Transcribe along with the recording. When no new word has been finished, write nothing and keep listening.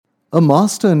A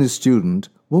master and his student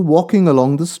were walking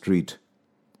along the street.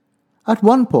 At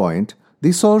one point,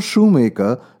 they saw a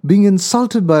shoemaker being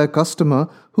insulted by a customer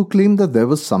who claimed that there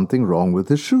was something wrong with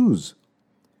his shoes.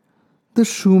 The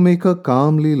shoemaker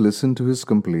calmly listened to his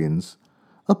complaints,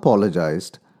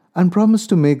 apologized, and promised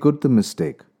to make good the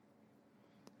mistake.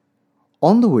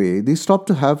 On the way, they stopped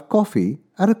to have coffee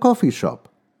at a coffee shop.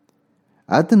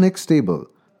 At the next table,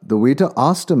 the waiter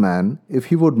asked a man if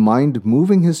he would mind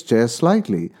moving his chair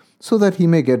slightly so that he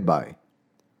may get by.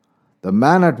 The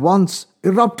man at once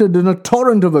erupted in a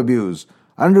torrent of abuse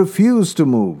and refused to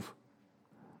move.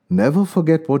 "Never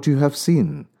forget what you have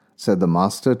seen," said the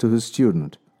master to his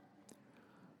student.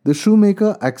 The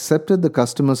shoemaker accepted the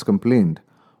customer's complaint,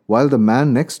 while the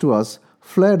man next to us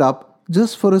flared up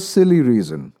just for a silly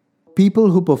reason.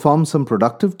 People who perform some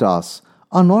productive tasks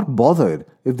are not bothered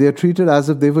if they are treated as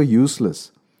if they were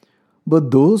useless.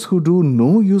 But those who do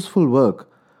no useful work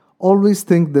always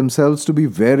think themselves to be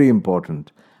very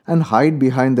important and hide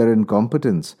behind their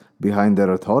incompetence, behind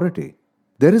their authority.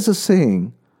 There is a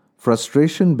saying,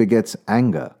 frustration begets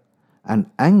anger, and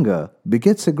anger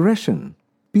begets aggression.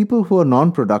 People who are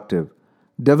non-productive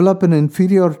develop an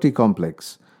inferiority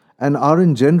complex and are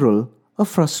in general a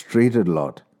frustrated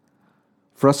lot.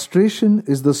 Frustration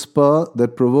is the spur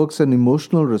that provokes an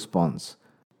emotional response,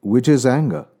 which is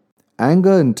anger.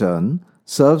 Anger, in turn,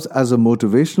 serves as a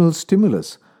motivational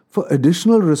stimulus for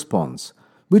additional response,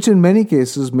 which in many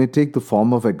cases may take the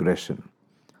form of aggression.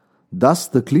 Thus,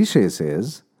 the cliche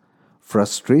says,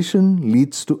 frustration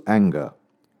leads to anger,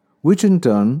 which in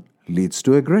turn leads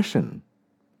to aggression.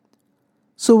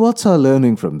 So, what's our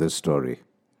learning from this story?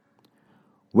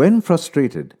 When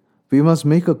frustrated, we must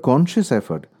make a conscious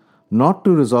effort not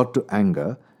to resort to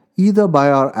anger either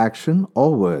by our action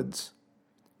or words.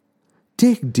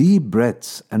 Take deep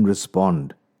breaths and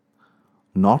respond,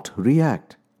 not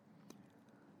react.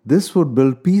 This would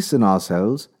build peace in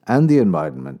ourselves and the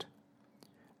environment.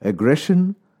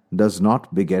 Aggression does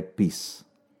not beget peace.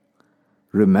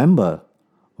 Remember,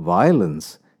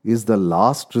 violence is the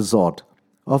last resort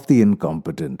of the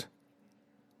incompetent.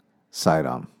 Sai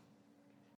Ram.